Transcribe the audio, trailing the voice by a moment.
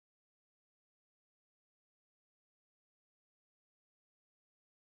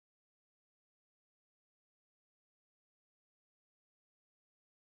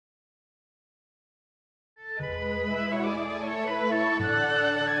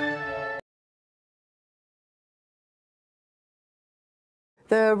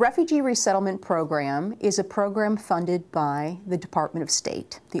The Refugee Resettlement Program is a program funded by the Department of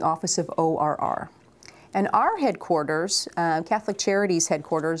State, the Office of ORR. And our headquarters, Catholic Charities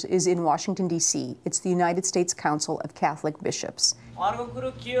headquarters, is in Washington, D.C. It's the United States Council of Catholic Bishops.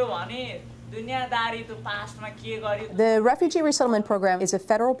 The Refugee Resettlement Program is a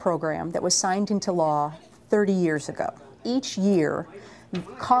federal program that was signed into law 30 years ago. Each year,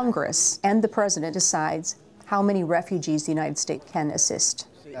 Congress and the President decides how many refugees the United States can assist.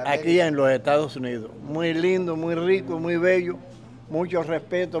 Aquí en los Estados Unidos, muy lindo, muy rico, muy bello, mucho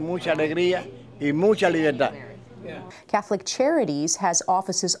respeto, mucha alegría y mucha libertad. Catholic Charities has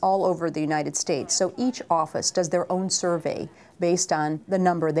offices all over the United States, so each office does their own survey based on the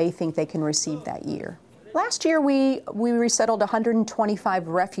number they think they can receive that year. Last year we resettled 125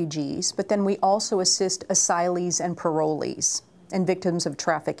 refugees, but then we also assist asylees and parolees and victims of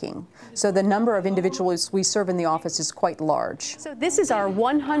trafficking. So the number of individuals we serve in the office is quite large. So this is our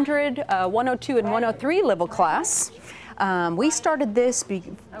 100, 102, and 103 level class. We started this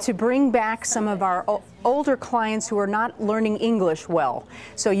to bring back some of our older clients who are not learning English well.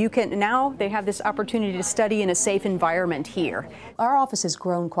 So now they have this opportunity to study in a safe environment here. Our office has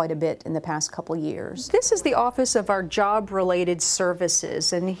grown quite a bit in the past couple years. This is the office of our job-related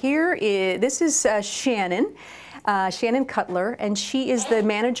services, and this is Shannon. Shannon Cutler, and she is the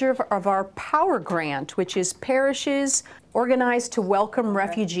manager of our Power Grant, which is parishes organized to welcome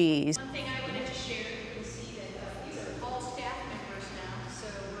refugees. One thing I wanted to share, you can see that these are all staff members now, so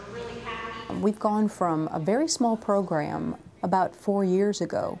we're really happy. We've gone from a very small program about 4 years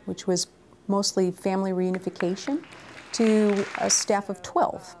ago, which was mostly family reunification, to a staff of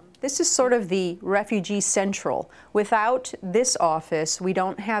 12. This is sort of the Refugee Central. Without this office, we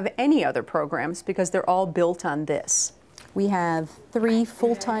don't have any other programs because they're all built on this. We have 3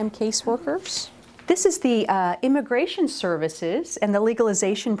 full-time caseworkers. This is the Immigration Services and the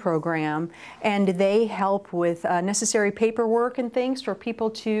Legalization Program, and they help with necessary paperwork and things for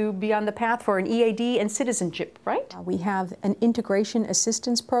people to be on the path for an EAD and citizenship, right? We have an Integration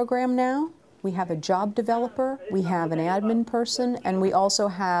Assistance Program now. We have a job developer, we have an admin person, and we also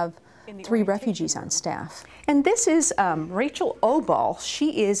have 3 refugees on staff. And this is Rachel Obal.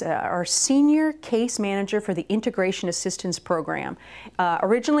 She is our senior case manager for the Integration Assistance Program.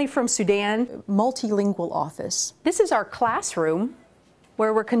 Originally from Sudan, multilingual office. This is our classroom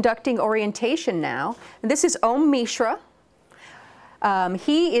where we're conducting orientation now. And this is Om Mishra.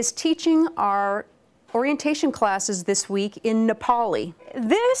 He is teaching our orientation classes this week in Nepali.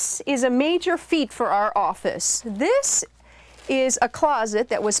 This is a major feat for our office. This is a closet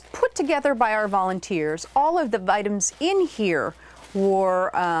that was put together by our volunteers. All of the items in here were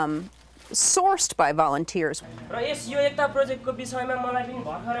sourced by volunteers.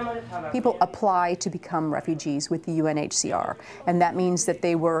 People apply to become refugees with the UNHCR, and that means that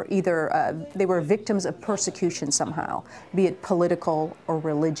they were either they were victims of persecution somehow, be it political or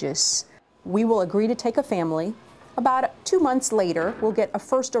religious. We will agree to take a family. About 2 months later, we'll get a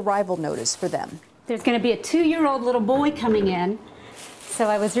first arrival notice for them. There's going to be a 2-year-old little boy coming in, so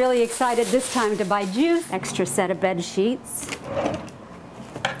I was really excited this time to buy juice. Extra set of bed sheets.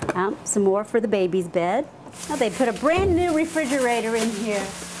 Some more for the baby's bed. Oh, they put a brand new refrigerator in here.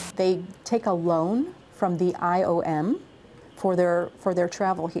 They take a loan from the IOM for their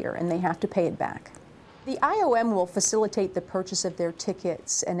travel here, and they have to pay it back. The IOM will facilitate the purchase of their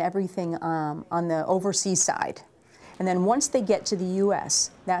tickets and everything on the overseas side. And then once they get to the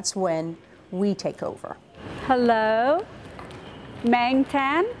U.S., that's when we take over. Hello? Mang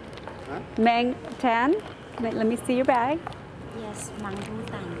Tan? Huh? Mang Tan? Let me see your bag. Yes, Mang Du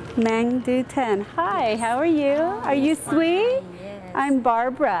Tan. Mang Du Tan. Hi, how are you? Are you sweet? Yes. I'm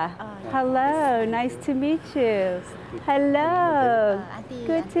Barbara. Hello, nice to meet you. Hello,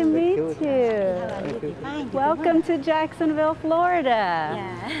 good to meet you. Welcome to Jacksonville, Florida.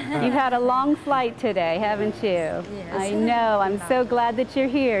 Yeah. You've had a long flight today, haven't you? Yes. I know, I'm so glad that you're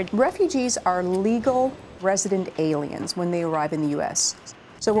here. Refugees are legal resident aliens when they arrive in the U.S.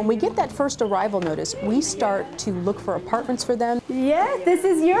 So when we get that first arrival notice, we start to look for apartments for them. Yes, this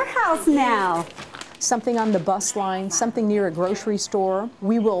is your house now. Something on the bus line, something near a grocery store.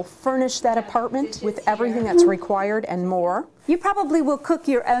 We will furnish that apartment with everything that's required and more. You probably will cook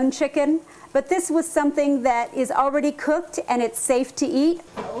your own chicken, but this was something that is already cooked and it's safe to eat.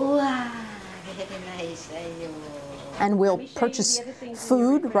 Wow, very nice. And we'll purchase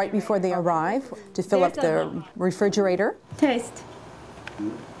food right before they arrive to fill up the refrigerator. Taste.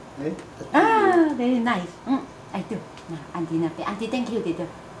 Ah, very nice. I do. Auntie, thank you, Tito.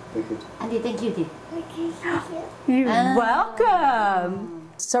 Auntie, thank you, Tito. You're welcome.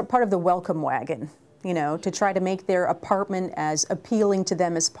 So part of the welcome wagon. you know, to try to make their apartment as appealing to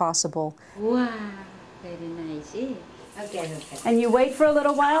them as possible. Wow, very nice. Okay. And you wait for a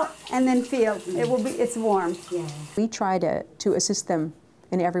little while and then feel it's warm. Yeah. We try to assist them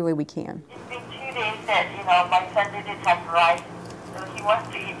in every way we can. It's been 2 days that, my son didn't have rice, so he wants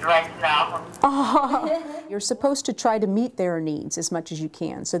to eat rice now. You're supposed to try to meet their needs as much as you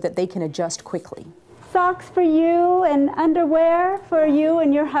can so that they can adjust quickly. Socks for you and underwear for you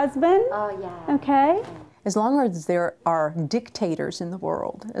and your husband. Oh, yeah. Okay. As long as there are dictators in the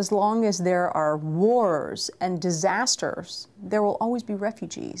world, as long as there are wars and disasters, there will always be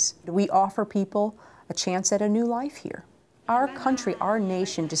refugees. We offer people a chance at a new life here. Our country, our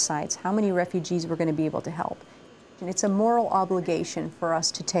nation decides how many refugees we're going to be able to help. And it's a moral obligation for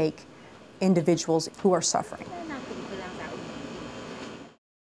us to take individuals who are suffering.